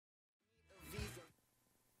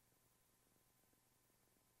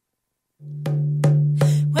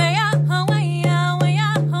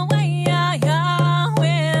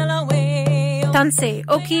Sansei,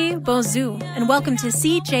 Oki, Bonjour, and welcome to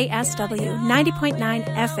CJSW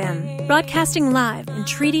 90.9 FM, broadcasting live in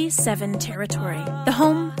Treaty 7 territory, the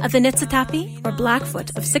home of the Niitsitapi, or Blackfoot,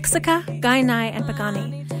 of Siksika, Kainai, and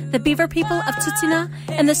Pagani, the Beaver people of Tsuut'ina,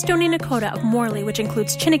 and the Stoney Nakoda of Morley, which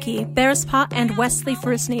includes Chiniki, Bearspaw, and Wesley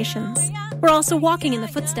First Nations. We're also walking in the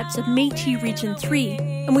footsteps of Métis Region 3,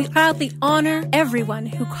 and we proudly honor everyone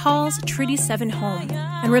who calls Treaty 7 home.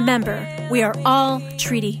 And remember, we are all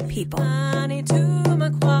treaty people.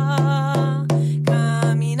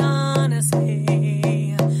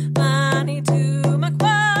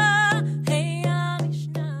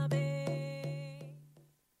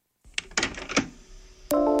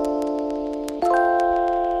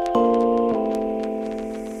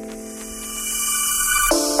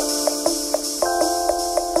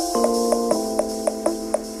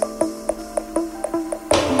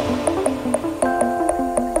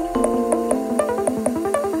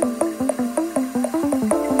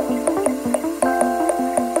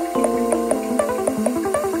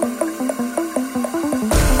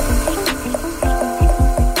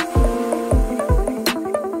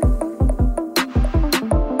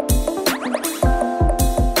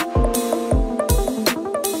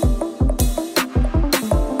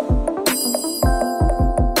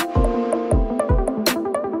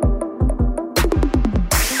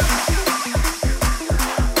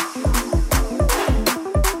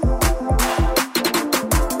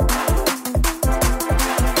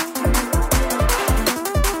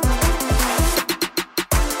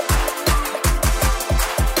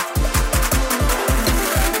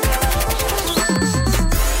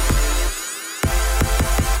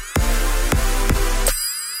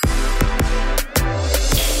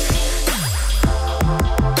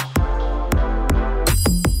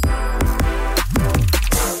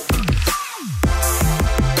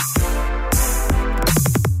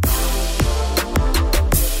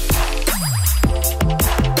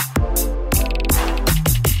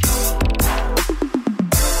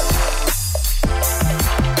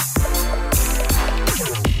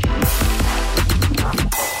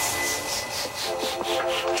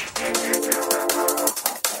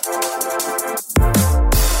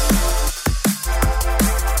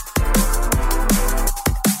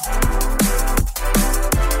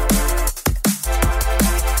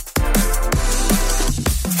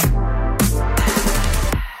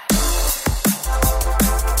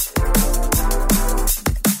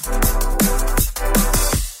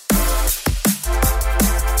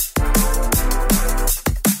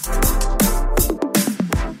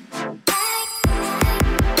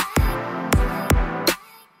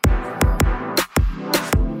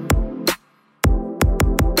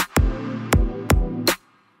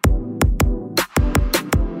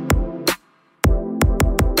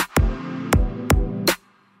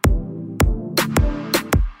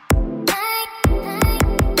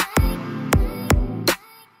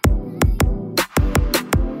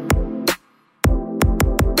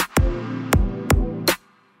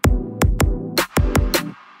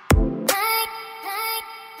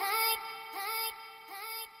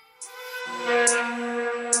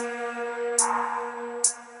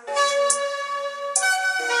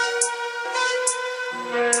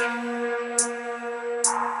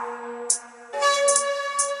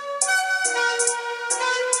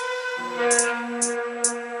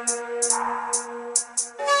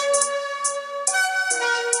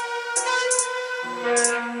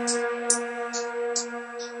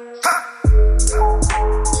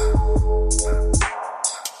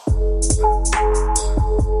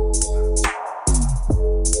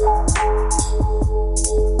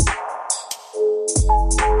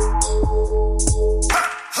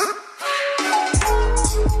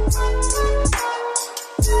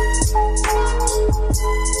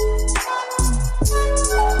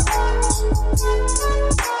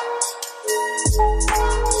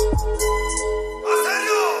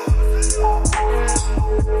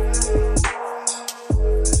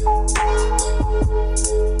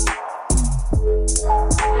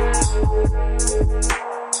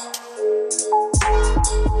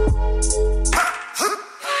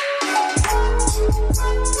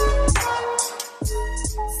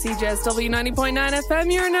 CJSW 90.9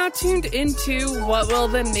 FM, you are now tuned into What Will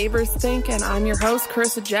the Neighbors Think, and I'm your host,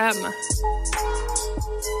 Carissa Gem.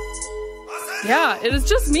 Yeah, it is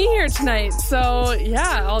just me here tonight, so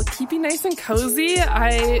yeah, I'll keep you nice and cozy.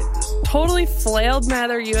 I totally flailed my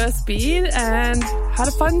other USB and had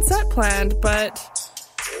a fun set planned, but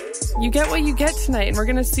you get what you get tonight, and we're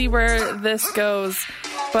going to see where this goes.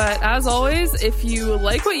 But as always, if you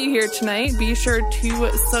like what you hear tonight, be sure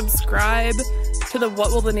to subscribe to the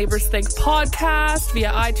What Will the Neighbors Think podcast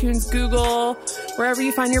via iTunes, Google, wherever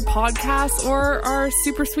you find your podcasts, or our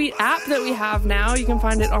super sweet app that we have now. You can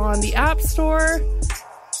find it on the App Store,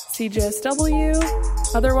 CJSW.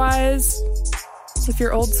 Otherwise, if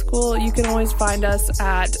you're old school, you can always find us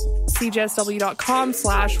at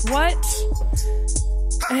cjsw.com/what.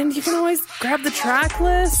 And you can always grab the track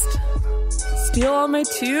list, steal all my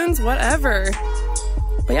tunes, whatever.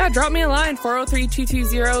 But yeah, drop me a line,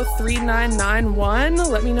 403-220-3991.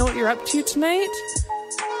 Let me know what you're up to tonight.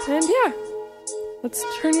 And yeah, let's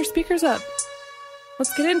turn your speakers up.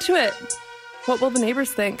 Let's get into it. What will the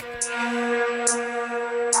neighbors think?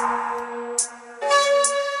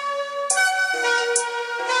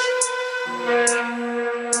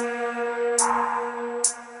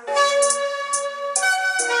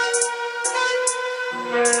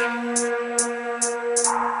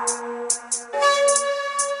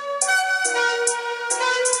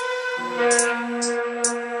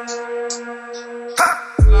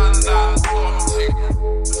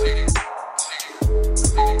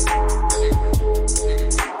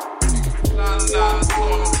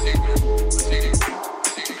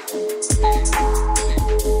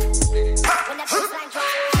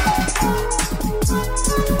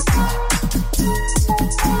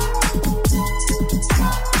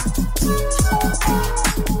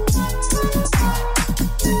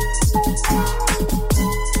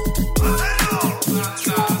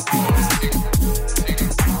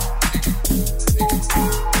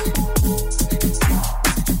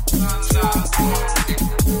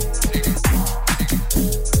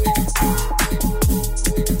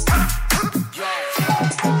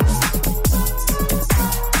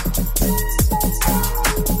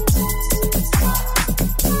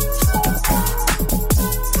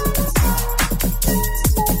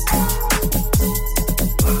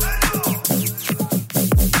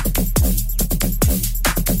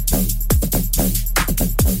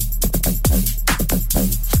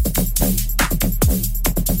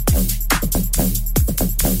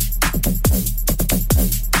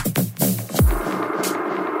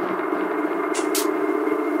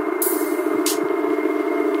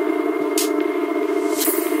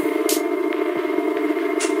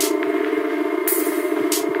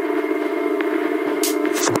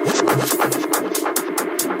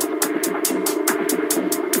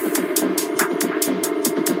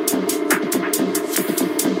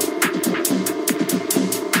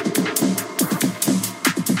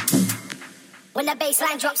 When the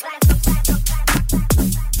bassline drops.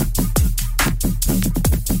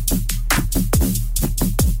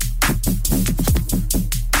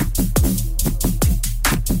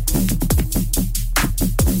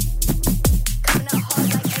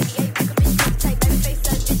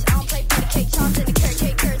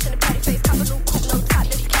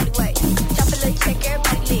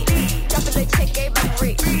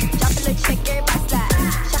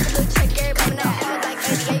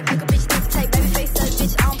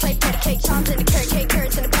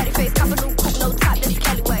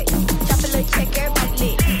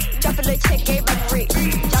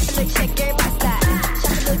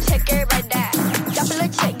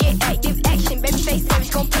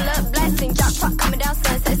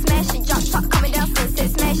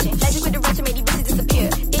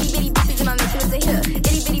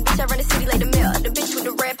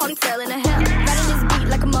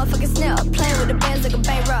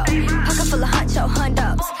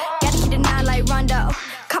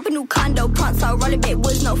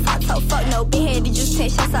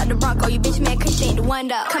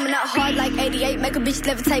 Coming out hard like 88, make a bitch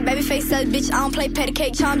levitate. Baby face says, bitch, I don't play patty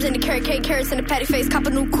cake. Charms in the carrot cake, carrots in the patty face. Cop a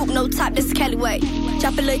new coupe, no top, this is Cali way.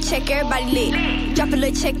 Drop a little check, everybody lit. Drop a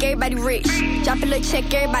little check, everybody rich. Drop a little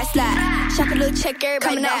check, everybody slide. Shop a little check,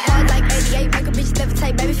 everybody coming out hard like 88, make a bitch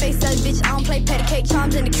levitate. Baby face says, bitch, I don't play patty cake.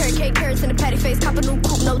 Charms in the carrot cake, carrots in the patty face. Cop a new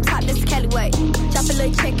coupe, no top, this is Cali way. Drop a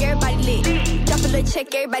little check, everybody lit. Drop a little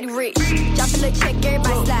check, everybody rich. Drop a little check,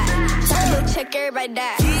 everybody slide. Shop a little check, everybody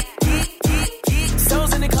die.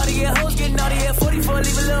 Stones in the car to get hoes, getting naughty at 44,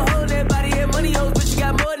 leave a little hole in that body here. Money hoes, but you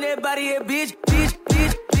got more than that body here, bitch.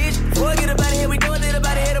 Boy, get about it here, we doing it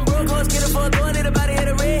about it here. Them broke hoes, get a for throwing it about it here.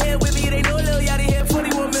 The red hair with me, it ain't no little yachty here.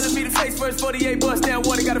 41 millimeter face first, 48 bust down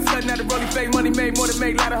water. Got a flood, now the rolling fake. Money made, more to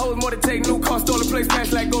make, lot of hoes, more to take. New car, stolen place,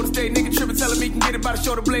 smash like Golden State. Nigga tripping, telling me can get it by the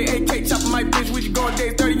shoulder blade. AK chopping my bitch, we just going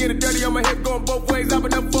days. 30 in the dirty on my hip, going both ways. I've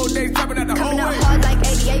been up 4 days, dropping out the whole way. Coming out hard like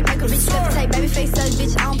 88, make a bitch levitate. Baby face says,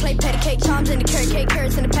 bitch, I don't play patty cake. Charms in the carrot cake,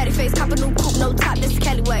 carrots in the patty face. Cop a new coupe, no top, this is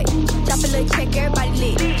Cali way. Drop a little check, everybody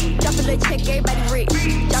lit. Drop a little check, everybody rich.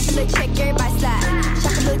 Drop a little check, everybody slide.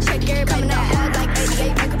 Shop a little check, everybody coming out hard like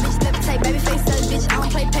 88. Make a bitch levitate, baby face ugly, bitch. I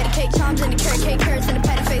don't play patty cake, charms in the carrot cake, carrots in the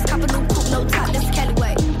patty face. Cop a new coupe, no top, this is Cali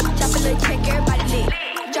way. Drop a little check, everybody lit.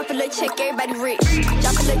 Drop a little check, everybody rich.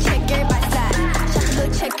 Drop a little check, everybody slide. Drop a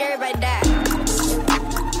little check, everybody die.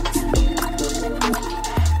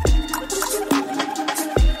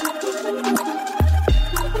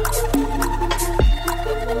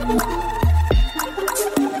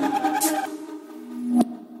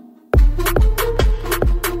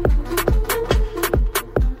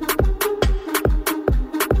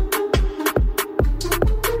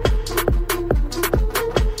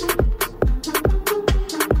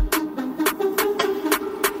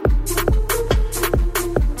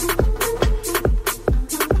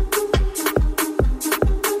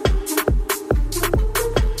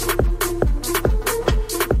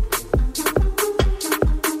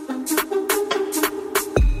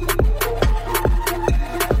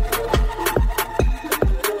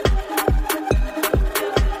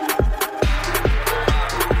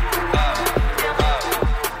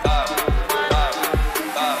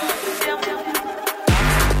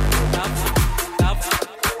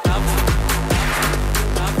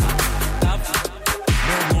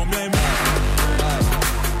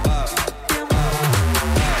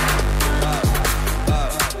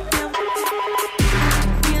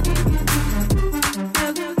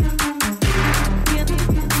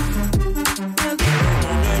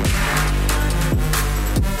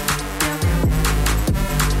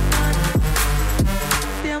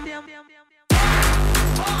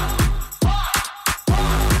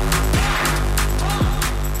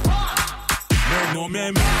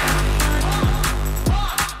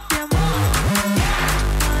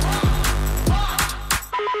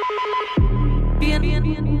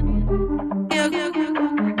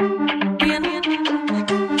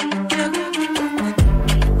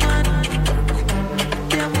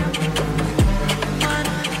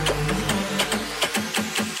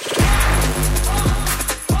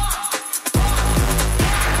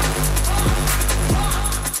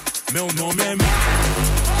 Meu nome é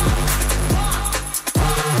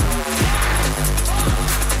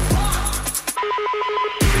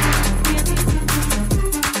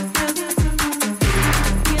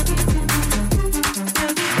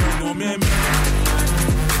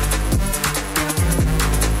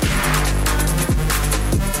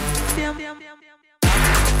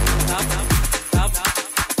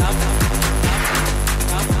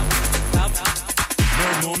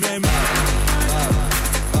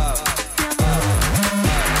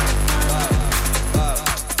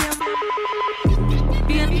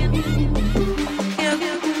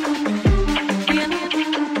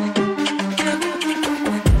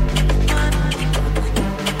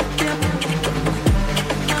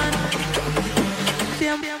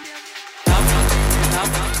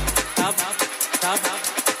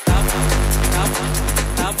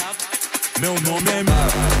Meu nome é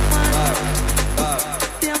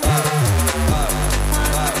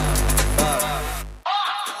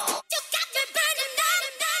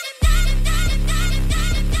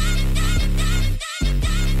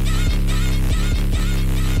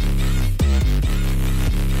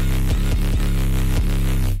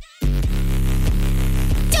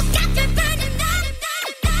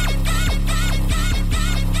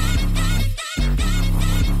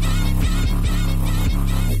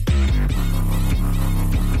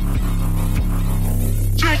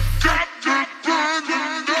Check.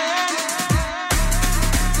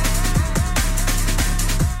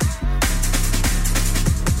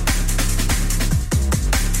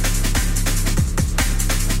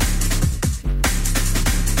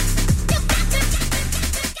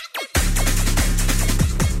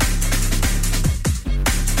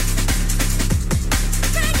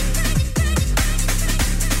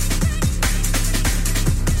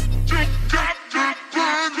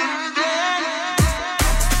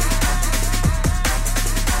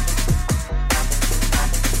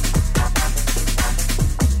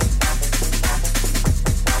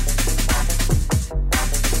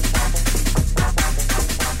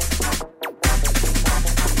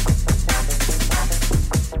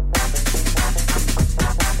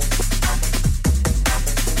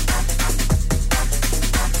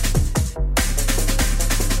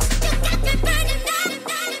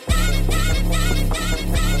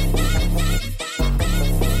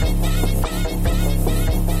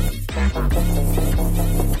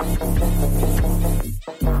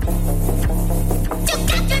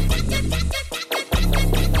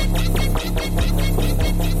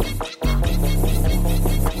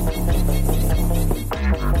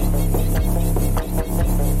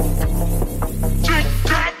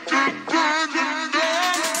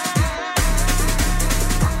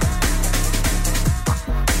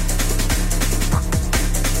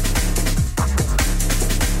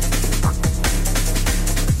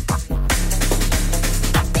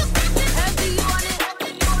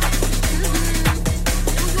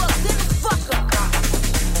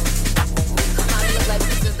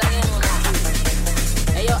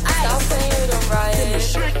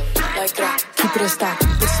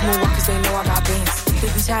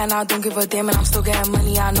 chatting, I don't give a damn, and I'm still getting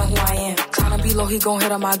money, I know who I am. Tryna be low, he gon'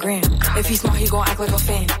 hit on my gram. If he smart, he gon' act like a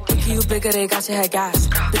fan. Thinking you bigger, they got your head gas.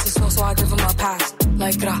 Bitches slow, so I give him a pass.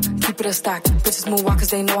 Like, keep it a stack. Bitches move out, cause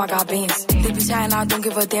they know I got bands. They be chatting, I don't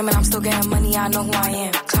give a damn, and I'm still getting money, I know who I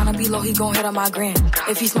am. Tryna be low, he gon' hit on my gram.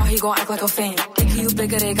 If he smart, he gon' act like a fan. Thinking you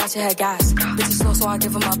bigger, they got your head gas. Bitches slow, so I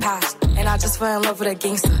give him a pass. And I just fell in love with a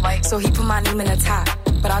gangster. So he put my name in the tag.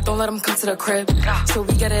 But I don't let him come to the crib, so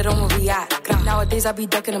we get it on where we at. Nowadays I be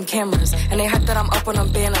ducking them cameras, and they hype that I'm up on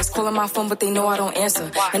them banners. Calling my phone, but they know I don't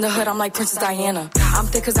answer. In the hood, I'm like Princess Diana. I'm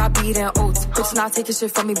thick cause I be eating oats. Bitch not taking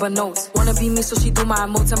shit from me but notes. Wanna be me, so she do my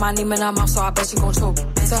emotes and my name in her mouth, so I bet she gon' choke.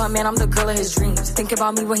 Tell her man I'm the girl of his dreams. Think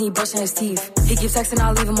about me when he brushing his teeth. He keeps texting,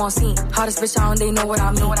 I leave him on scene. Hottest bitch out and they know what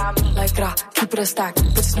I mean. Like, keep it a stack.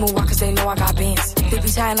 Bitches move out cause they know I got bands. They be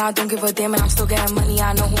chatting, I don't give a damn, and I'm still getting money,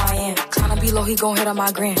 I know who I am. Tryna be low, he gon' hit on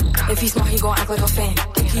my gram. If he smart, he gon' act like a fan.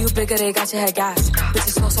 Thinking you bigger, they got your head gas.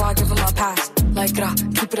 Bitches slow, so I give him a pass. Like,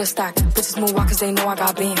 keep it a stack. Bitches move out cause they know I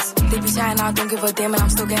got bands. They be chatting, I don't give a damn, and I'm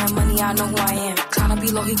still getting money, I know who I am. Tryna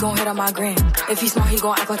be low, he gon' hit on my gram. If he smart, he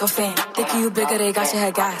gon' act like a fan. Thinking you bigger, they got your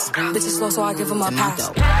head gas. Bitches slow, so I give him a pass. This is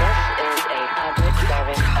a public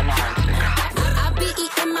service announcement. I be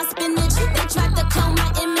eating my spinach. They tried to clone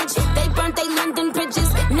my image. They burnt they London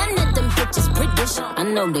bridges. None of them bitches British. I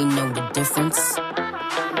know they know the difference.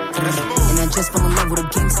 And I just fell in love with a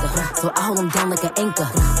gangster, so I hold him down like an anchor.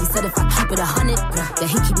 He said if I keep it 100, that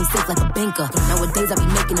he keep me safe like a banker. Nowadays I be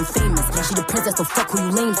making him famous. She the princess, so fuck who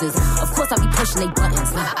you lames is. Of course I be pushing they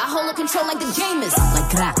buttons. I hold up control like the game is.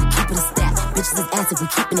 Like keep it a stat. Bitches is ass if we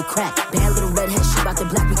keeping it crack. Bad little redhead, she about the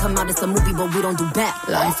black. We come out, it's a movie, but we don't do back.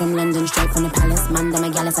 Live from London, straight from the palace. Manda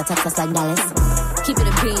Megales, I text us like Dallas. Keep it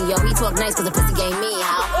a bean, yo. He talk nice cause the pussy gave me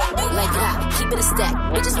how. Like keep it a stack.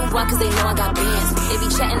 Bitches move out cause they know I got bands. They be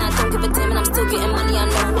chatting, I don't give a damn, and I'm still getting money, I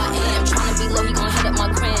know who I am. Tryna be low, he gon' hit up my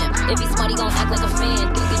gram. If he's smart, he gon' act like a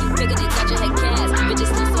fan. Thinking you bigger, they got your head gas. Bitches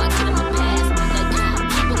slow, so I get him a pass. Like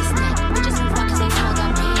keep it a stack. Bitches move out cause they know I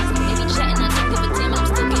got bands. They be chatting, I don't give a damn, and I'm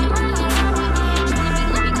still getting money, I know who I am. Tryna be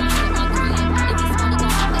low, he gon' hit up my gram. If he's smart, he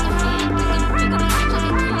gon' act like a fan. Thinking you bigger, they got your head gas. Bitches slow, so I get him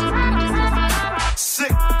a pass.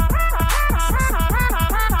 Sick.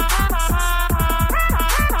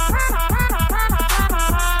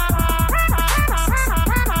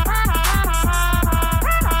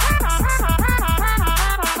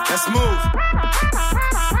 Let's move.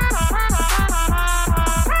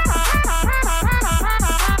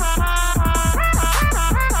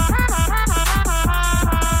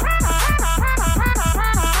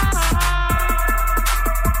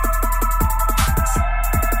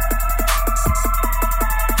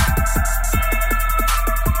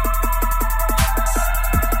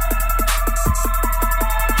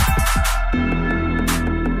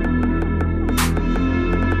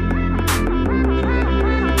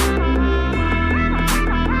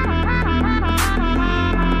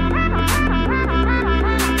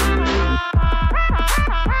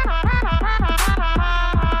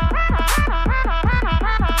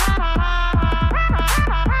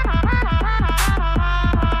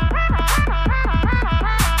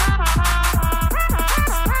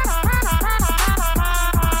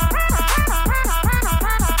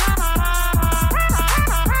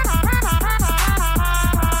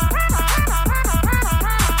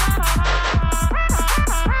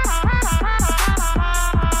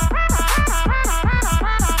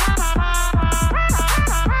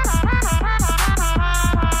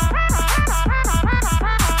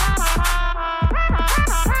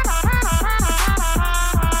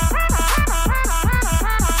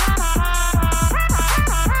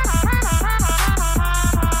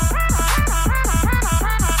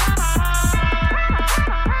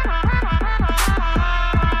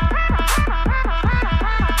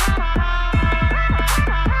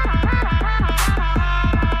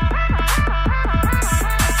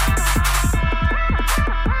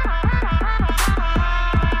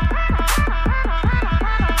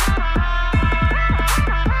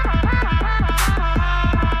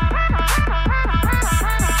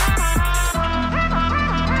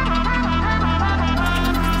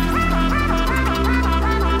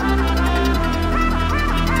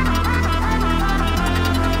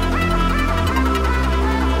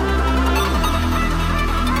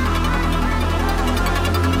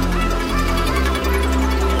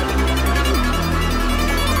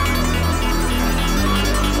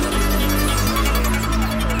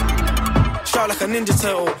 Like a ninja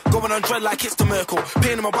turtle, go Going on dread like it's the Merkel.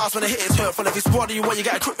 Pain in my bars when I hit it's hurtful. If it's water you want, you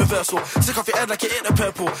get a quick reversal. Sick off your head like you hit the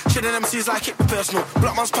purple. Shitting MCs like it be personal.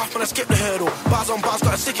 Block man's path when I skip the hurdle. Bars on bars,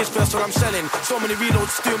 got a sickest first when I'm selling. So many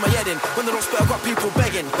reloads still my head in. When they don't spit, I got people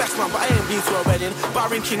begging. Best man, but I ain't been to a wedding.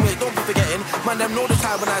 Barring King, mate, don't be forgetting. Man, them know the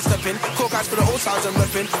time when I step in. Call guys for the old sides I'm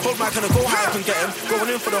repping. Hold mic and I go high up and get him. Going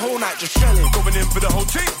in for the whole night, just shelling. Going in for the whole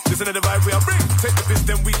team. Listen to the vibe we are bring. Take the biz,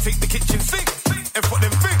 then we take the kitchen sink. And put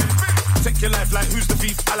them thing. Take your life like who's the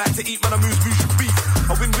thief. I like to eat, man, I move your beef.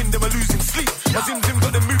 I win, them are losing sleep. My zim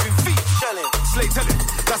got them moving feet. Shelling, slay telling.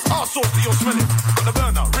 That's our sauce that you're smelling. Got the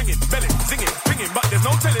burner, ringing, belling, singing, pinging, but there's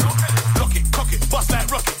no telling. Lock it, cock it, bust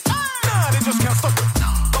like rocket. Nah, they just can't stop it.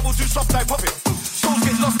 Bubble too soft like pop it. Souls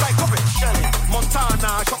get lost like coppet. Shelling,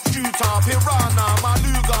 Montana, shot shooter, Piranha,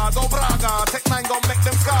 Maluga, go Braga. Tech 9 gon' make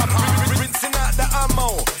them scar. Rinsing out the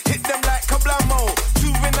ammo. Hit them like Kablamo.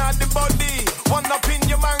 Two in out the body. One up in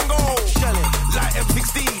your mango. Shelling, like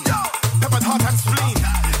M16. Peppered heart and spleen.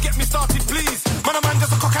 Get me started, please. Man, a man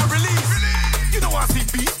just a cock and release. You know I see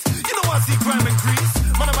beef. You know I see grime and grease.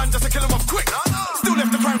 Man, a man just a kill him off quick. Still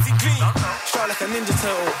left the crime scene clean. Strike like a ninja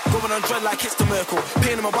turtle. Going on dread like it's the Merkel.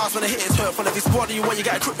 Pain in my bars when I hit it's hurtful. If it's water you want, you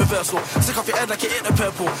get a quick reversal. Sick off your head like you hit the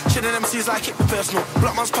purple. Shitting MCs like it be personal.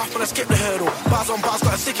 Block man's path when I skip the hurdle. Bars on bars,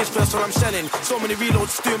 got a sickest first when I'm selling. So many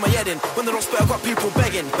reloads still my head in. When they don't spit, I got people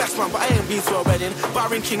begging. Best man, but I ain't been to a wedding.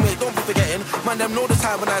 Barring King, mate, don't be forgetting. Man, them know the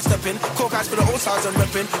time when I step in. Call guys for the old sides I'm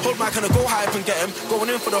repping. Hold mic and I go high up and get him.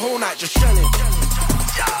 Going in for the whole night, just shelling.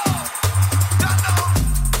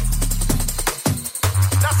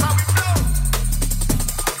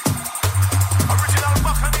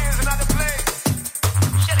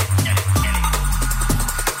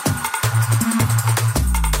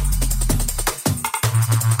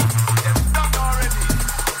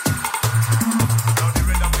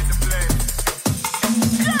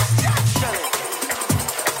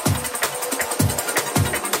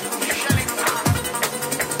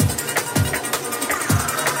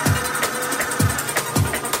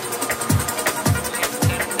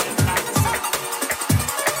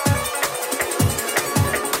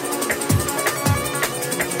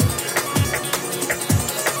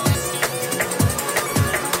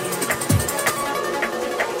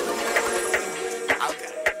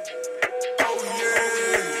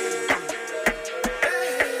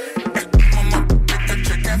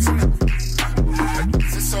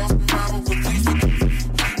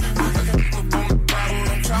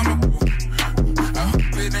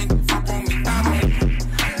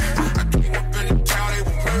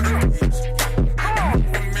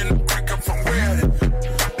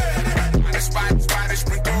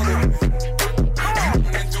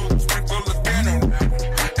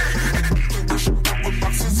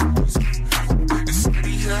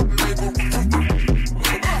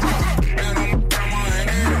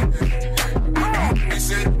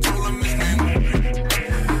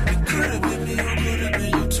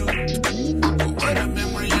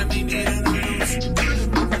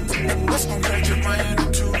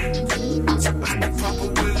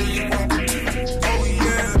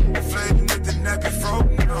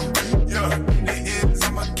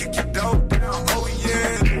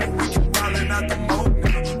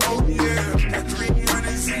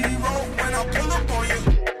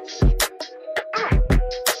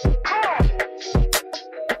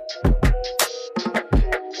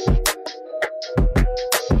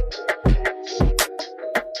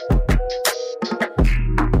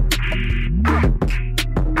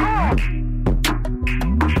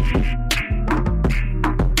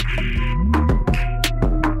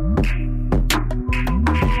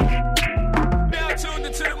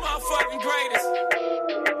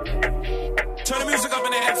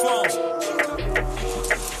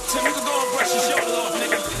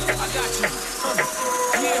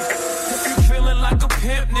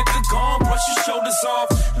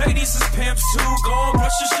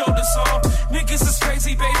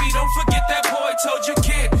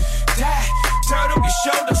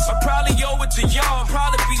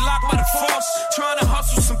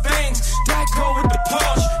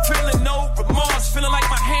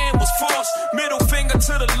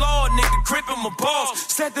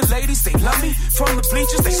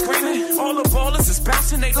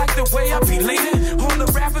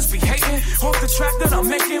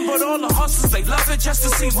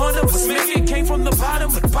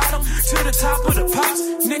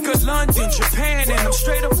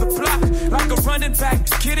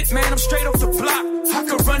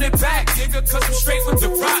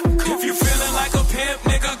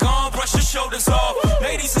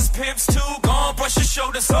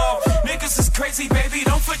 Crazy baby,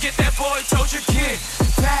 don't forget that boy told your kid.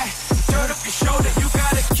 That dirt up your shoulder, you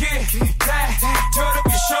got a kid.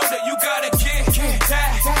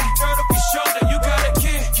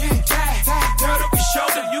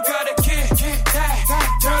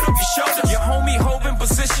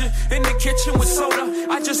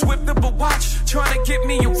 get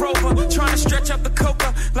me a rover. Trying to stretch out the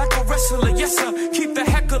coca like a wrestler, yes sir. Keep the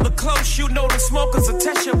heckler close, you know the smokers will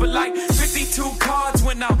test you. But like 52 cards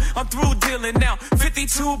went out, I'm through dealing now.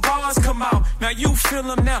 52 bars come out, now you feel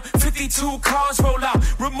them now. 52 cars roll out,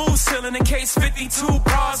 remove ceiling in case 52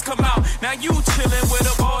 bars come out. Now you chillin' with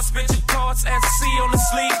a boss, bitch, your cards as C on the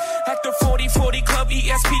sleeve. At the 40-40 club,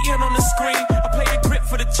 ESPN on the screen. I play the grip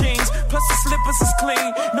for the jeans, plus the slippers is clean.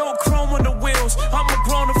 No chrome on the wheels, I'm a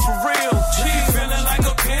grown-up for real. Gee, feeling like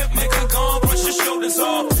a pimp, nigga, gon' brush your shoulders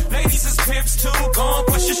off. Ladies is pimps too, gon'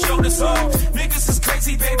 brush your shoulders off. Niggas is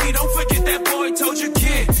crazy, baby, don't forget that boy told you,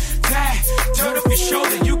 kid. That, turn up your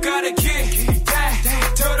shoulder, you gotta get. That,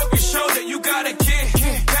 turn up your shoulder, you gotta get.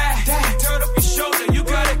 That, turn up your shoulder, you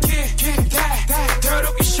gotta get. That, turn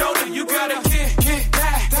up your shoulder, you gotta get.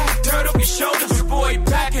 That, turn up your shoulders. Your boy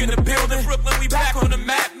back in the building, Brooklyn, we back on the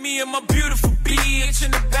map. Me and my beautiful bitch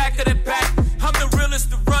in the back of the back. I'm the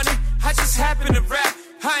realest to run it, I just happen to rap.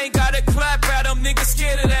 I ain't gotta clap at them, niggas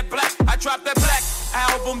scared of that black. I dropped that black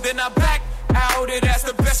album, then I back out it as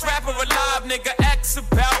the best rapper alive. Nigga acts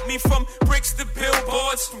about me from bricks to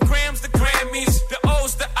billboards, from grams to Grammys. The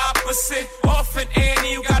O's the opposite. Orphan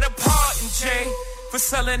Annie, you got a part in Jay. For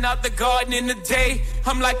selling out the garden in the day.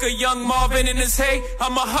 I'm like a young Marvin in his hay.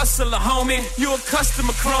 I'm a hustler, homie. You a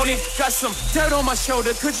customer crony. Got some dirt on my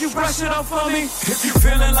shoulder. Could you brush it off for me? If you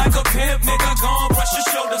feeling like a pimp, nigga, gon' brush your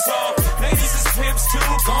shoulders off. Ladies is pimps too,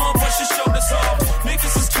 gon' brush your shoulders off.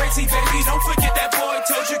 Niggas is crazy, baby. Don't forget that boy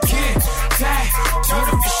told you, kid. That, turn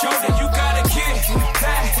up your shoulder, you gotta get.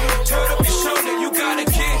 That, turn up your shoulder, you gotta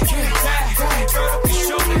get. That, turn up your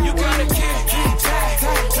shoulder, you gotta get. That,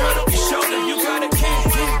 turn up your shoulder, you gotta get.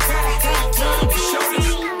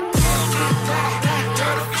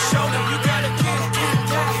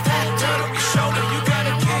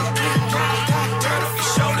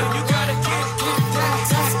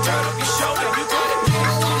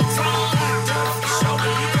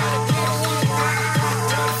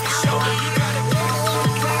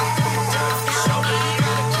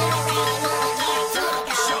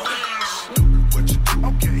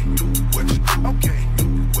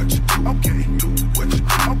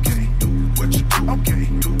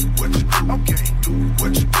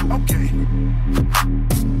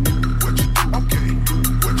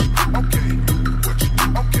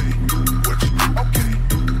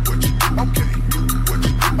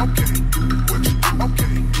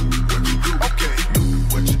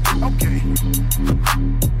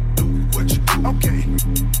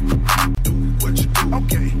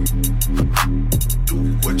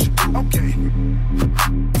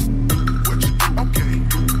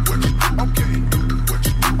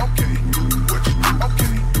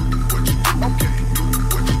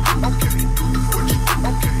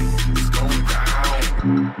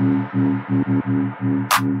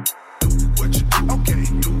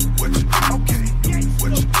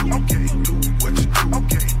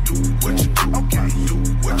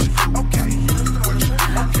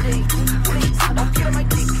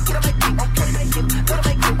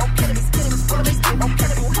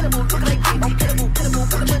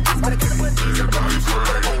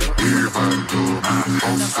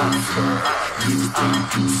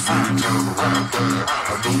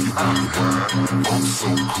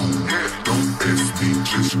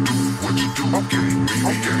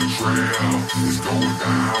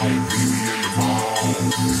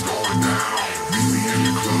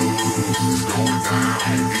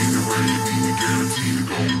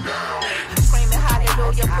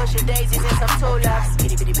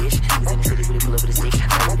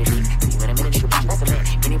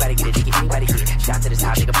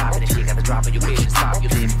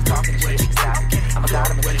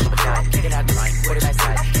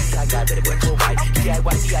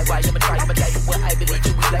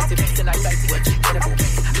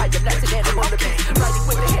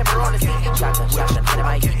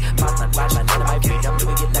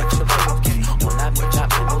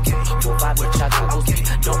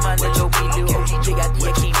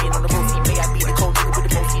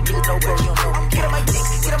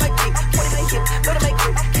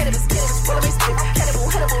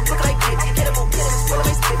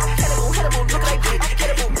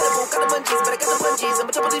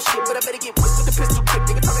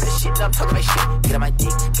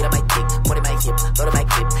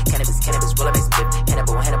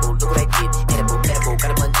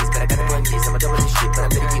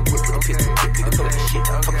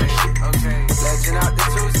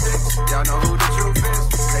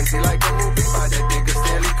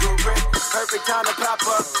 Perfect time to pop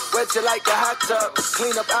up. Wet you like a hot tub.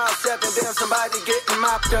 Clean up aisle 7, damn somebody getting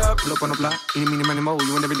mopped up. Pull up on the block, any, meeny, money, mo.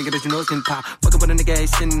 You and every nigga that you know is getting pop. Fucking with a nigga, ain't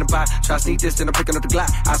sitting in the box. Try to sneak this, then I'm picking up the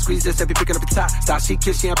Glock. I squeeze this, I be picking up the top. Stop, she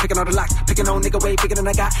kiss, I'm picking on the locks. Picking on nigga way bigger than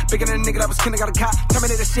I got. Bigger than a nigga that was kin, I got a cop.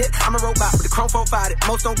 Terminator shit, I'm a robot with the chrome 4-5.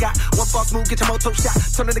 Most don't got. One false move, get your moto shot.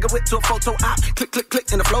 Turn a nigga whip to a photo op. Click, click, click,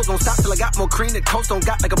 and the flow don't stop till I got more cream than Coast don't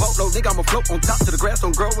got. Like a boatload, nigga, I'ma float on top till the grass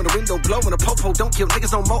don't grow and the window blow and the popo don't kill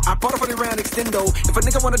niggas no more. I bought up on the round extendo. If a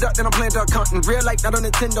nigga wanna duck, then I'm playing duck hunting. Real life, not on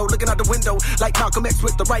Nintendo. Looking out the window like Malcolm X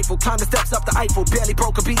with the rifle. Climb the steps up the Eiffel. Barely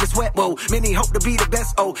broke a beat, it's wet, whoa. Many hope to be the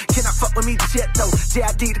best, oh. Cannot fuck with me just yet, though.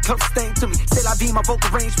 JID, the closest thing to me. Still I be my vocal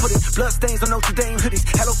range, put it. Blood stains on Notre Dame hoodies.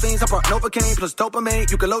 Hello fiends, I brought Novocaine plus dopamine.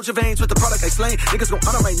 You can load your veins with the product I slain. Niggas gon'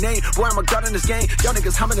 honor my name. Boy, I'm a god in this game. Y'all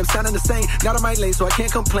niggas humming them sounding the same. Not on my lane, so I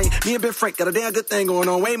can't complain. Me and Ben Frank got a damn good thing going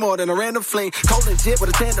on. Way more than a random flame. Cold and jet with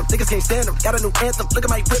a tandem. Niggas can't stand them. Got a new anthem. Look at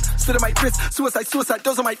my whip. Spit on my wrist. Suicide, suicide.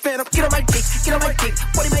 Those are my phantom. Get on my dick. Get on my dick.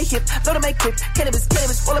 What in my hip? Load on my grip. Cannabis,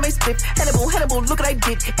 cannabis. All on my spit. Hannibal, Hannibal. Look what I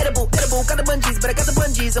did. Edible, edible. Got the bungees, but I got the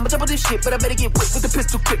bungees. I'ma double this shit, but I better get whipped with the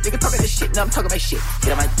pistol quick. Nigga talking this shit. Now I'm talking my shit.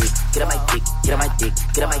 Get on my dick. Get on my dick. Get on my dick.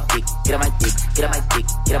 Get on my dick. Get on my dick. Get on my dick.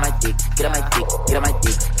 Get on my dick. Get on my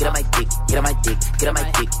dick. Get on my dick. Get on my dick. Get on my dick. Get on my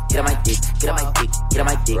dick. Get on my dick. Get on my dick. Get on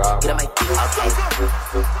my dick. Get on my dick.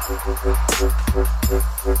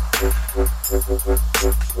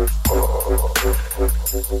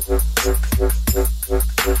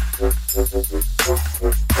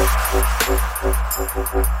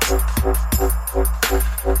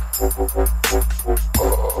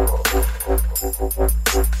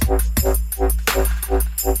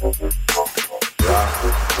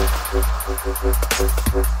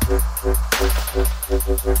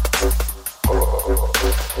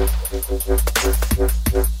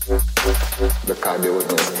 The cardio was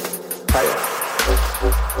no fire.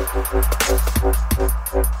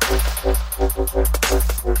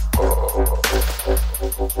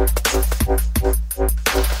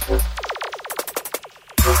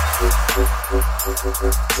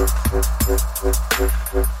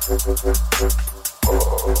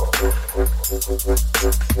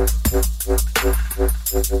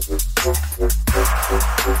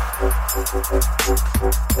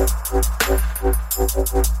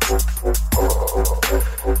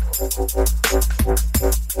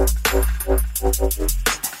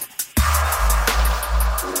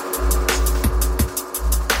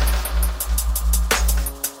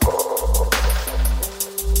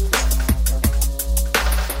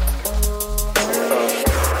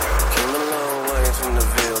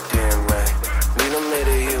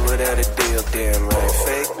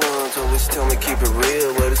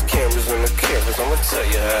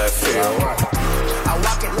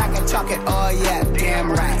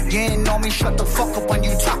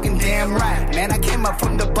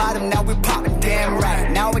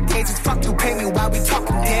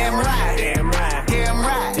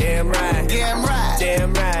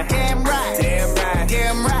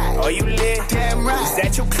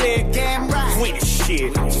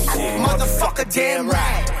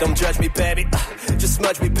 Don't judge me, baby. Just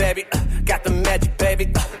smudge me, baby. Got the magic,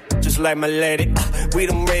 baby. Just like my lady. We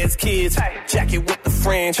them Reds kids. Jacket with the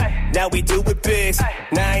fringe. Now we do it big.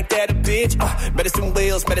 Now ain't that a bitch? Medicine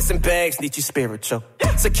wheels, medicine bags. Need you spiritual.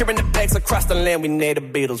 Securing the bags across the land. We need the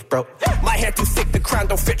Beatles, bro. My hair too thick, the crown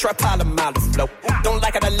don't fit. Try pile a mile to float. Don't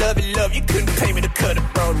like it, I love it, love. You couldn't pay me to cut it,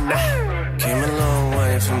 bro. Nah. Came a long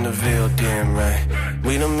way from the Ville, damn right.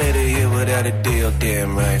 We done made it here without a deal,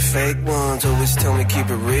 damn right. Fake ones always tell me keep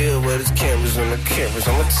it real. Where there's cameras on the cameras,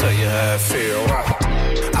 I'ma tell you how I feel.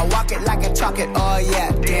 I walk it like I talk it, oh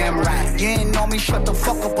yeah, damn right. You ain't know me, shut the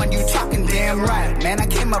fuck up when you talking, damn right. Man, I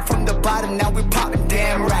came up from the bottom, now we popping,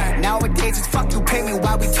 damn right. Nowadays it's fuck you pay me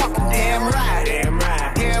while we talking, damn right. Damn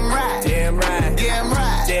right. Damn right. Damn right. Damn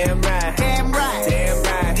right. Damn right. Damn right. Damn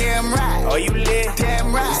right. Damn right. Are you lit?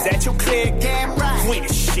 Damn right. Is that your clique? Damn right. We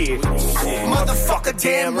the shit. Motherfucker,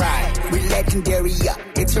 damn right. We legendary,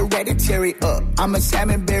 it's hereditary, I'm a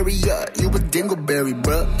salmon berry, you a dingleberry,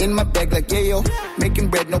 bruh. In my bag like yayo, making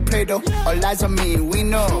bread, no Play-Doh. All eyes on me, we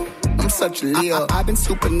know. I'm such a Leo. I've been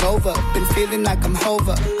supernova, been feeling like I'm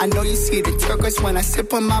Hova. I know you see the turquoise when I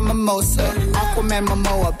sip on my mimosa. Aquaman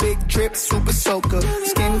Momoa, big drip, super soaker.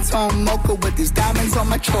 Skin tone mocha with these diamonds on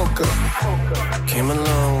my choker. Came a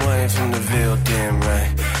long way from the Ville, damn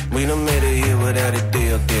right. We done made it here without a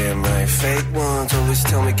deal, damn right. Fake ones always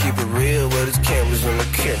tell me keep it real. Where there's cameras on the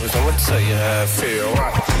cameras, I'ma tell you how I feel.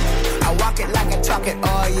 I walk it like I talk it,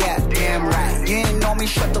 oh yeah, damn right. You ain't know me,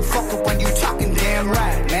 shut the fuck up when you talking, damn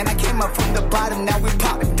right. Man, I came up from the bottom, now we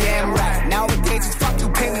popping, damn right. Nowadays it's fuck you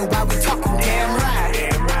pay me while we talking, damn right.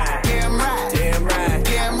 Damn right. Damn right. Damn right.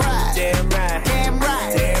 Damn right.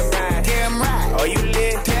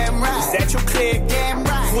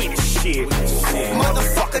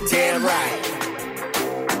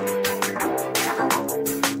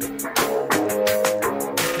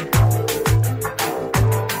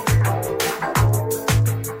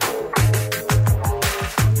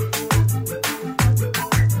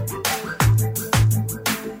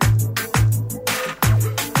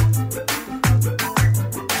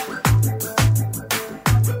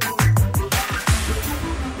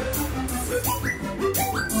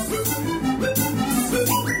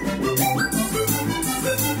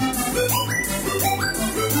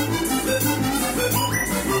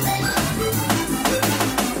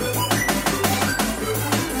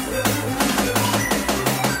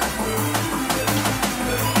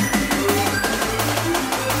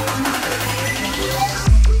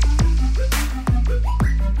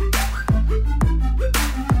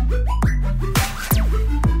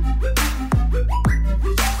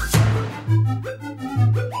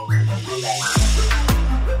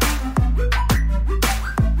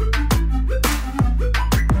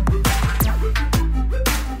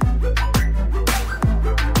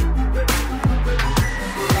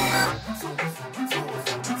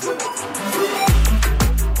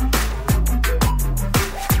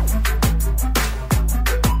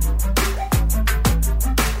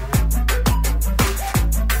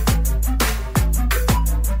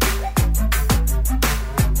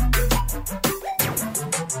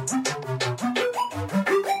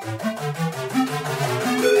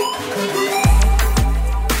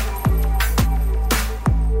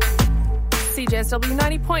 CJSW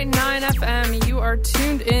 90.9 FM. You are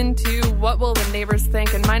tuned into What Will the Neighbors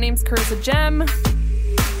Think? And my name's Carissa Gem.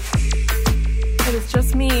 It is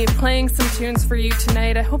just me playing some tunes for you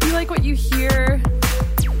tonight. I hope you like what you hear.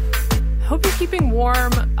 I hope you're keeping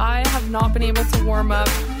warm. I have not been able to warm up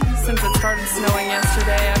since it started snowing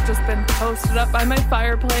yesterday. I've just been posted up by my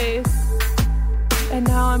fireplace. And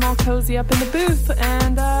now I'm all cozy up in the booth.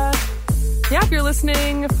 And, yeah, if you're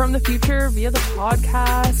listening from the future via the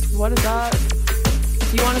podcast, what is up?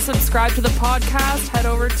 If you want to subscribe to the podcast, head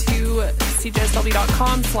over to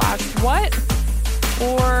cjsw.com/what,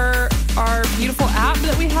 or our beautiful app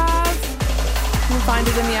that we have. You can find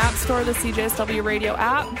it in the App Store, the CJSW Radio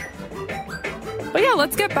app. But yeah,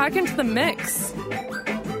 let's get back into the mix.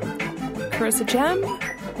 Carissa Gem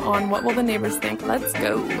on What Will the Neighbors Think? Let's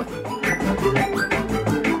go.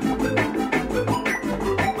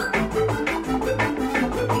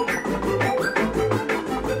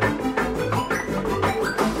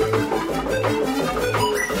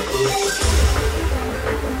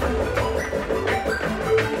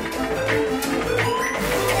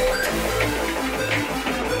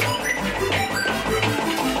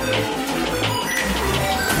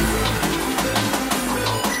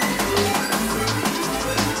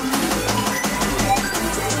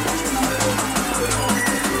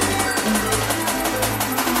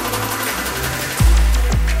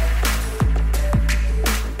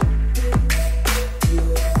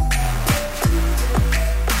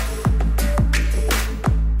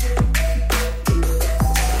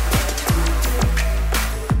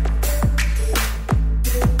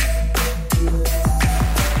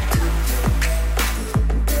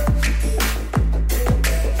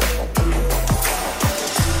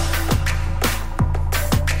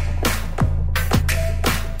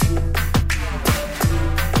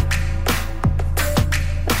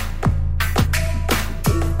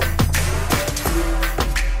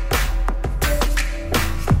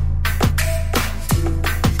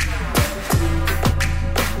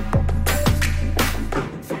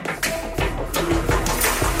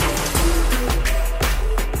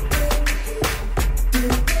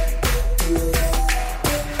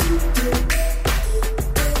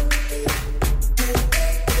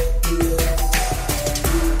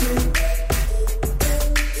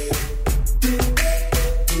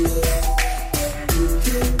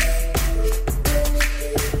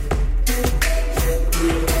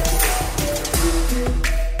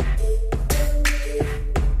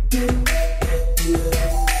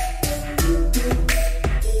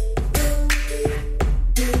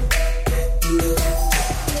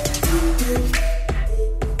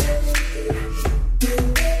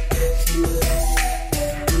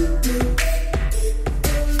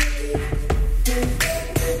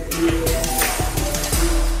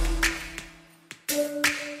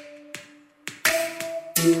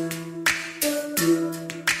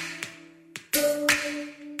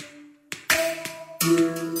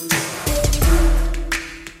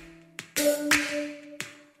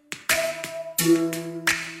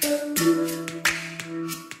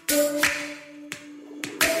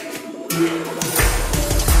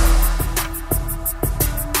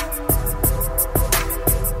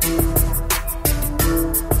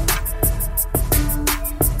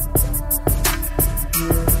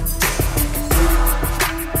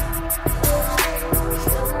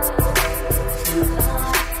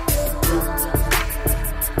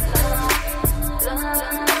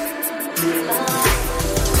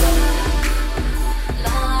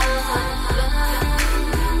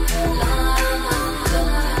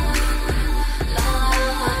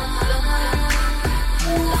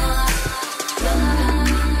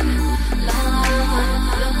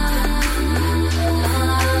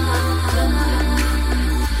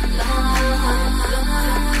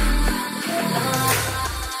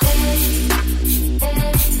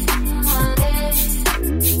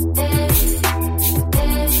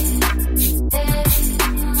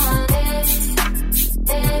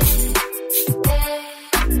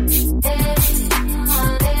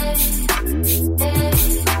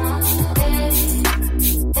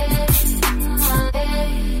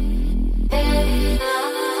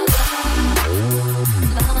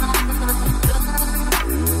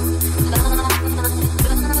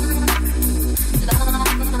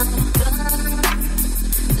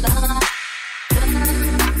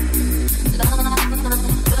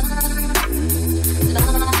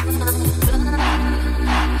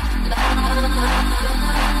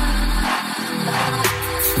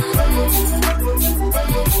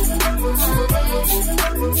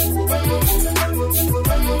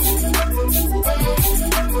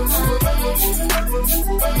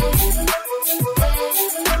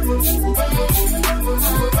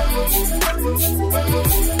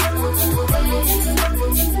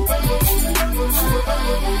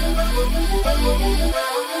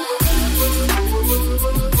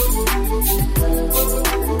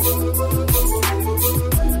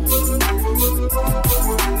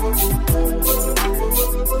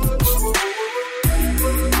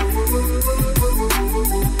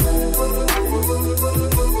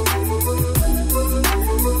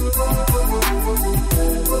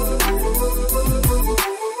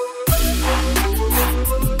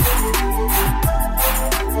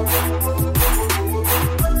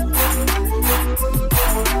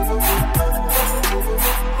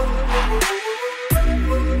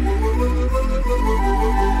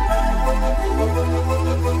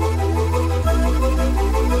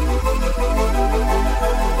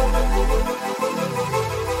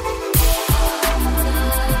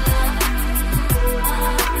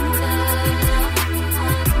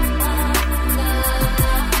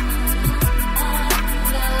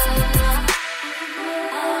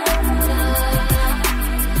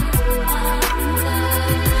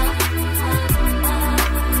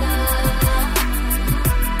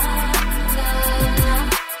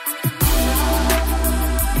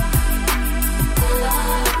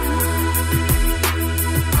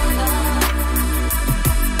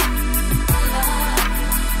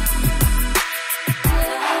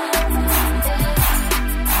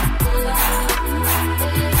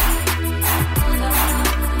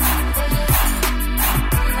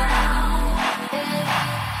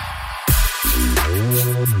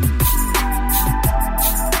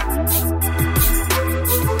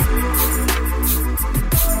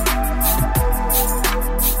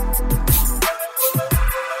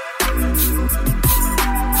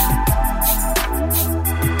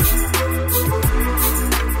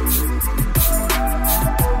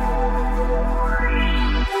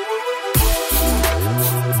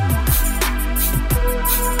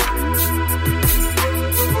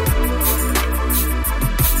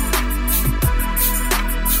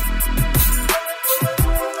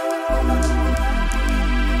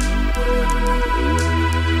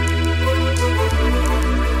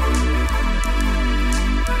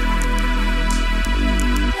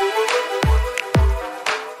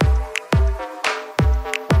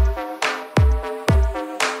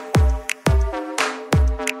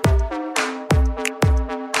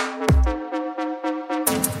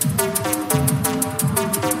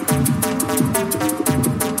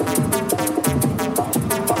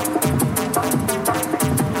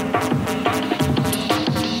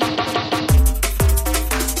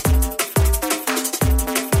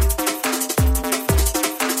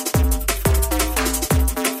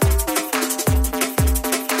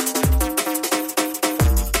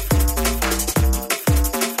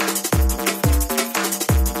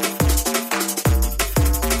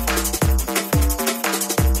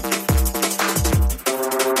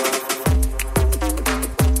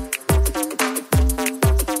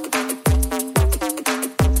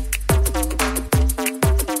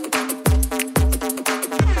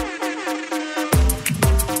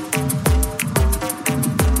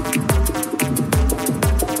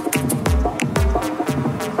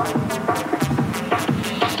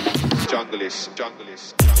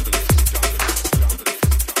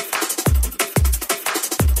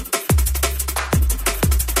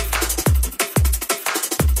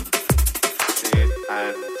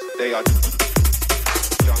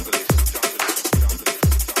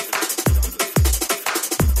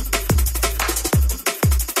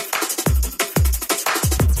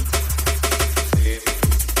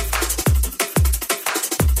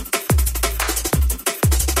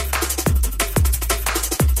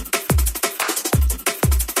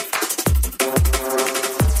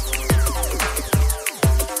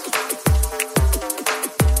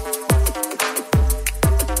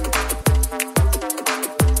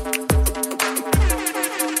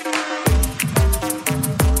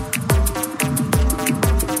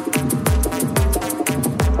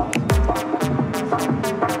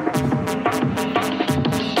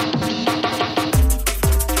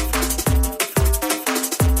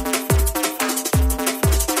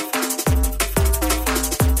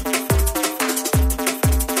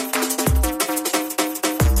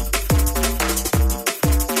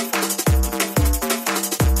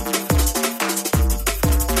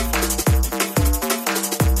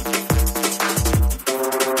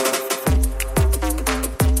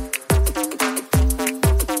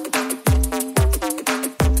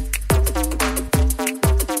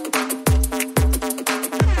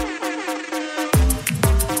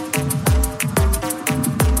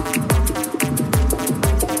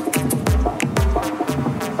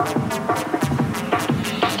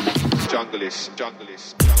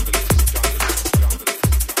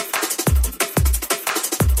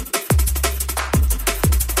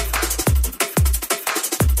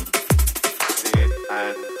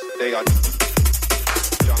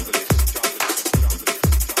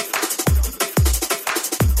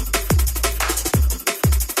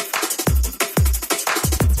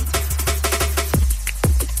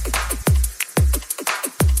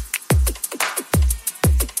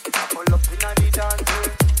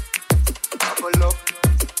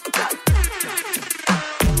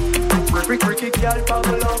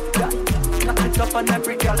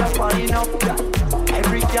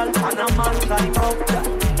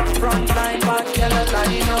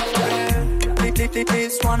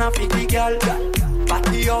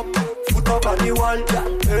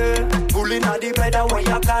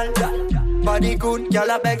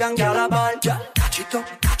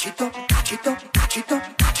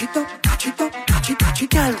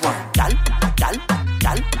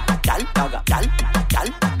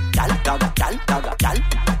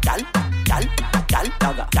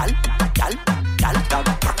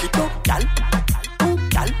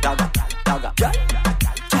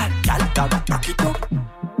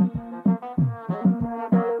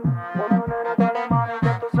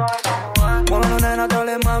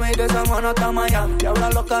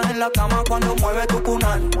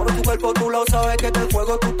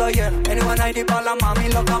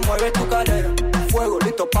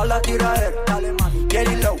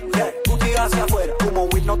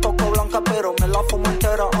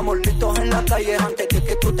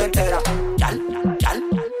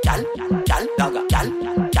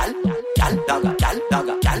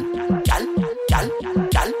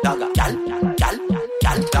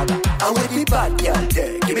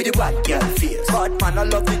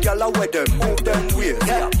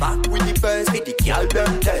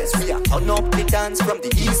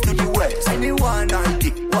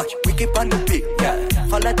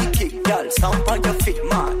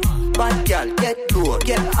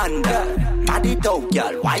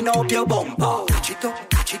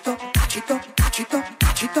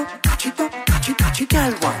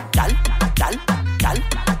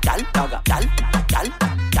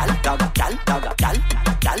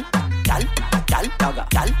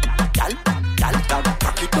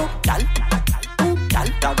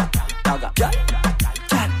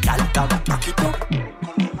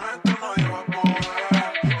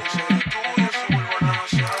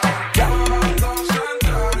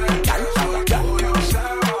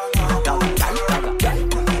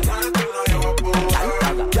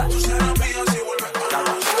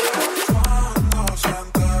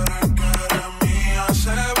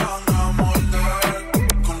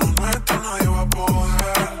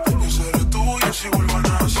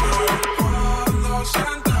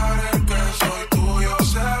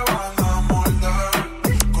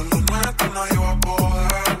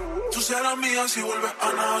 Si vuelves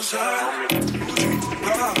a nacer,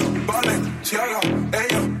 Valenciaga,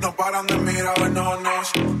 ellos no paran de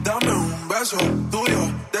mirarnos. Dame un beso tuyo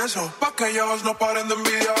de esos pa' que ellos no paren de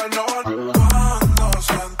envidiarnos. Cuando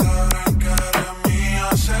se enteren que eres mía,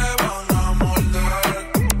 se van a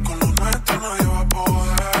morder. Con lo nuestro nadie va a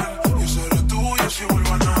poder. Yo seré tuyo si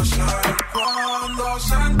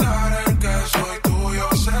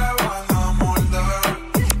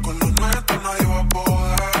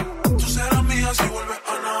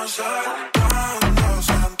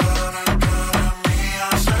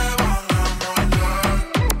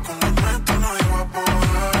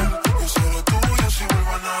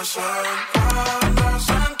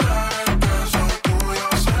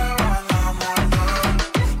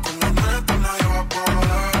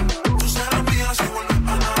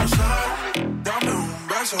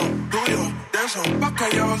beso, tuyo, de eso, pa' que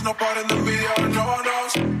ellos no paren de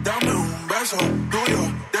envidiarnos. Dame un beso, tuyo,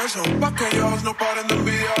 de eso, pa' que ellos no paren de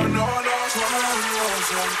envidiarnos. Cuando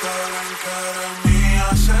se enteren que eres mía,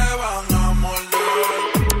 se van a morder.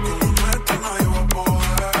 Con lo nuestro nadie va a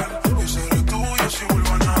poder. Y seré tuyo si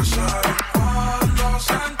vuelvo a nacer. Cuando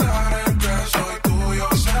se enteren que soy tuyo,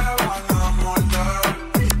 se van a morder.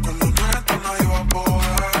 Con lo nuestro nadie va a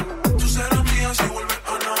poder. Tú serás mía si vuelves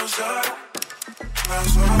a nacer.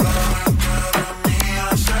 Eso de que eres mía,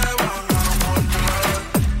 se van a morder.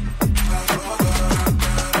 Eso de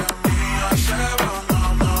que eres mía, se van a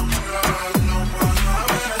morder. Lo van a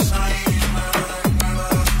besar y me lo van a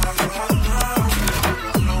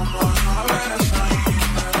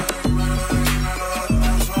besar y me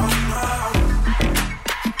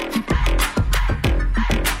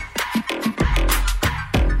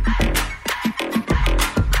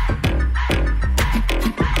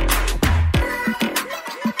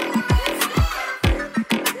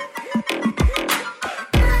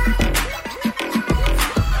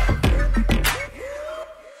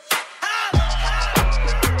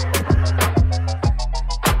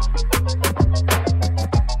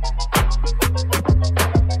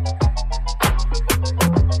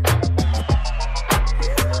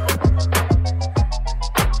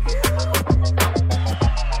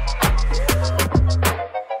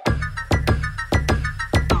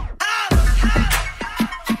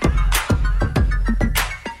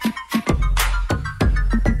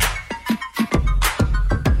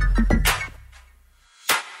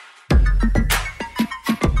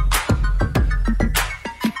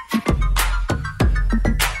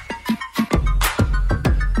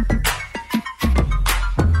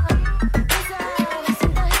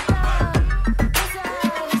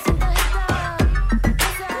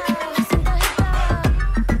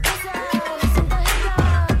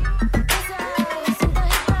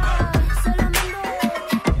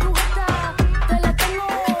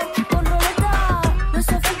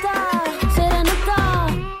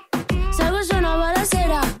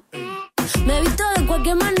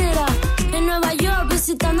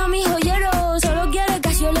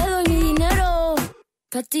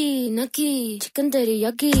Naki, chicken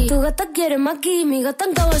teriyaki. Tu gata quiere maki, mi gata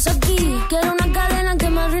en Kawasaki. Quiero una cadena que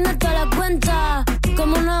me arruine toda la cuenta,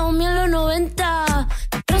 como Naomi en los 90.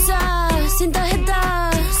 Rosa, sin tarjeta,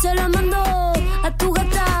 se la mando a tu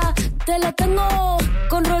gata. Te la tengo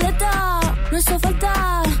con roleta, no hizo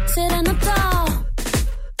falta serenata.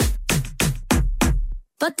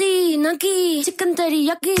 Patina aquí, chicken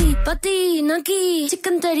teriyaki. Patina aquí,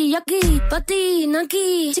 chicken teriyaki. Patina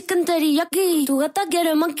aquí, chicken teriyaki. Tu gata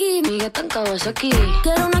quiere maki, mi gata en Kawasaki.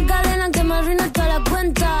 Quiero una cadena que me arruine toda la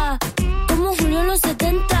cuenta, como Julio en los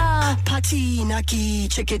 70. Patina aquí,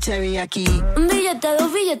 chicken teriyaki. Un billete,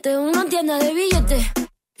 dos billetes, una tienda de billetes.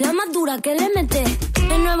 La más dura que le mete.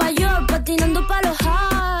 En Nueva York, patinando pa' los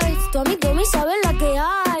highs. Tu amigo me sabe la que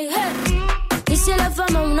hay. Hey. Y si la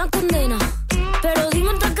fama una condena, pero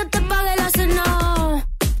dime antes que te pague la cena.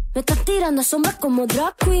 Me estás tirando sombras como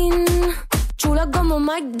drag queen, chula como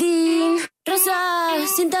Mike Dean. Rosa,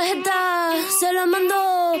 sin tarjeta, se la mando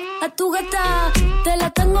a tu gata. Te la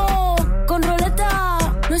tengo con roleta,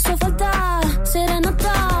 no hizo falta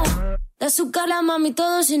serenata. De azúcar la mami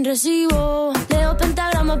todo sin recibo. Leo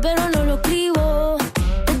pentagrama pero no lo escribo.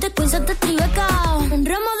 Este Queens te tribeca, un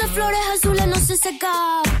ramo de flores azules no se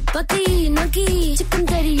seca. Patina aquí, chicken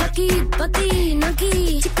teriyaki. Patina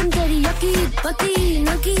aquí, chicken teriyaki.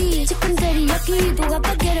 Patina aquí, chicken teriyaki. Tu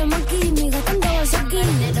gata quiere maki, mi gata en Kawasaki.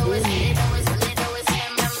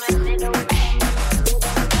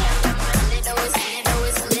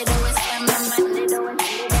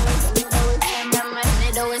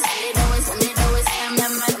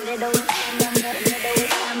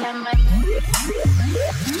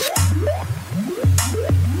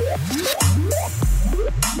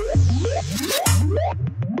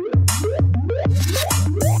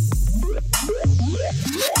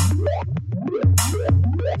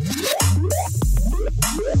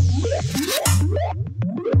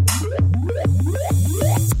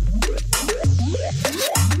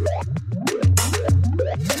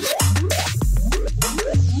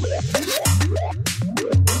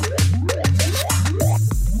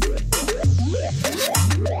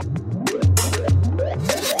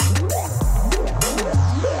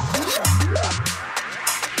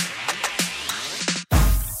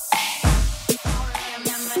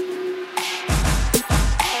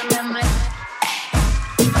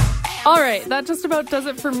 That just about does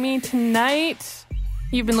it for me tonight.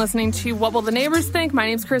 You've been listening to What Will the Neighbors Think? My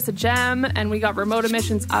name's Carissa Gem, and we got Remote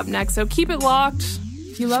Emissions up next, so keep it locked.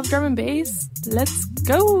 If you love drum and bass, let's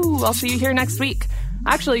go. I'll see you here next week.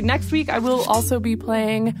 Actually, next week I will also be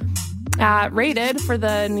playing at Rated for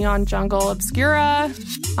the Neon Jungle Obscura,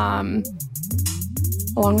 along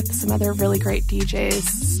with some other really great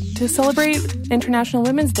DJs to celebrate International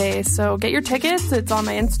Women's Day. So get your tickets. It's on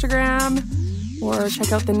my Instagram, or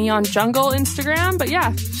check out the Neon Jungle Instagram. But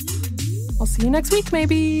yeah, I'll see you next week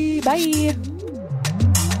maybe. Bye.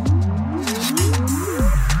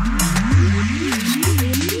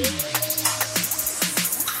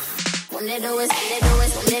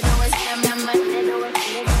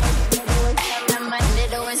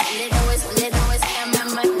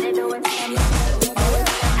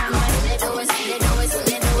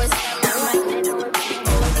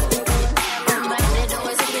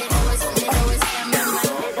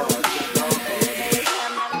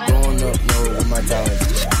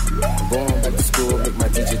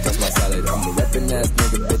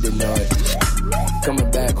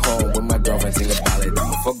 Coming back home with my girlfriend, sing a ballad.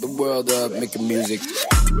 I'ma fuck the world up, making music.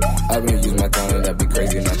 I really use my talent, that'd be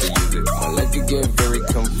crazy not to use it. My life could get very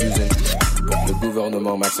confusing. Pour le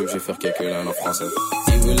gouvernement m'accepte, je vais faire quelques lignes en français.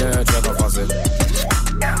 Si vous voulez un track en français,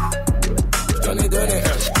 j'en ai donné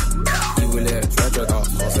un. Si vous voulez un track en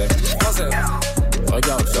français,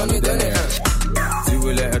 regarde, j'en ai donné un. Si vous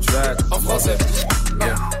voulez un track en français,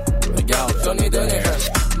 regarde, j'en ai donné un.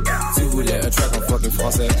 Si vous voulez un track en fucking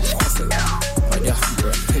français, regarde,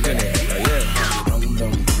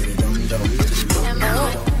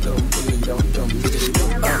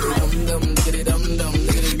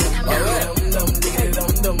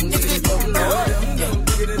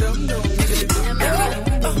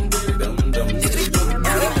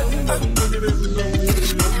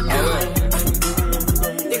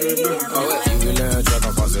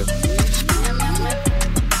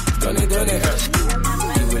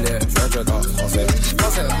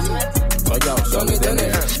 j'en ai donné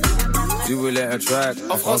un. Si vous voulez un track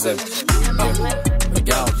en français,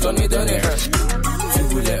 regarde, j'en ai donné un. Si vous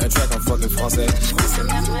voulez un track en fucking français,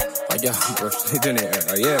 regarde, j'en ai donné un.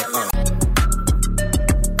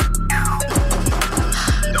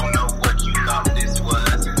 Don't know what you thought this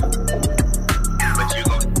was, but you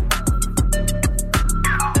gon'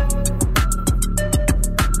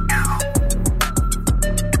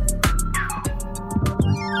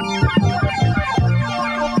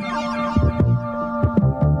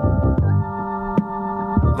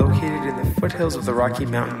 foothills of the Rocky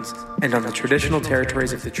Mountains and on the traditional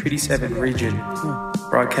territories of the Treaty 7 region,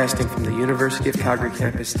 broadcasting from the University of Calgary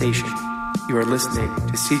campus station, you are listening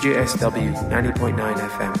to CJSW 90.9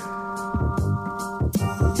 FM.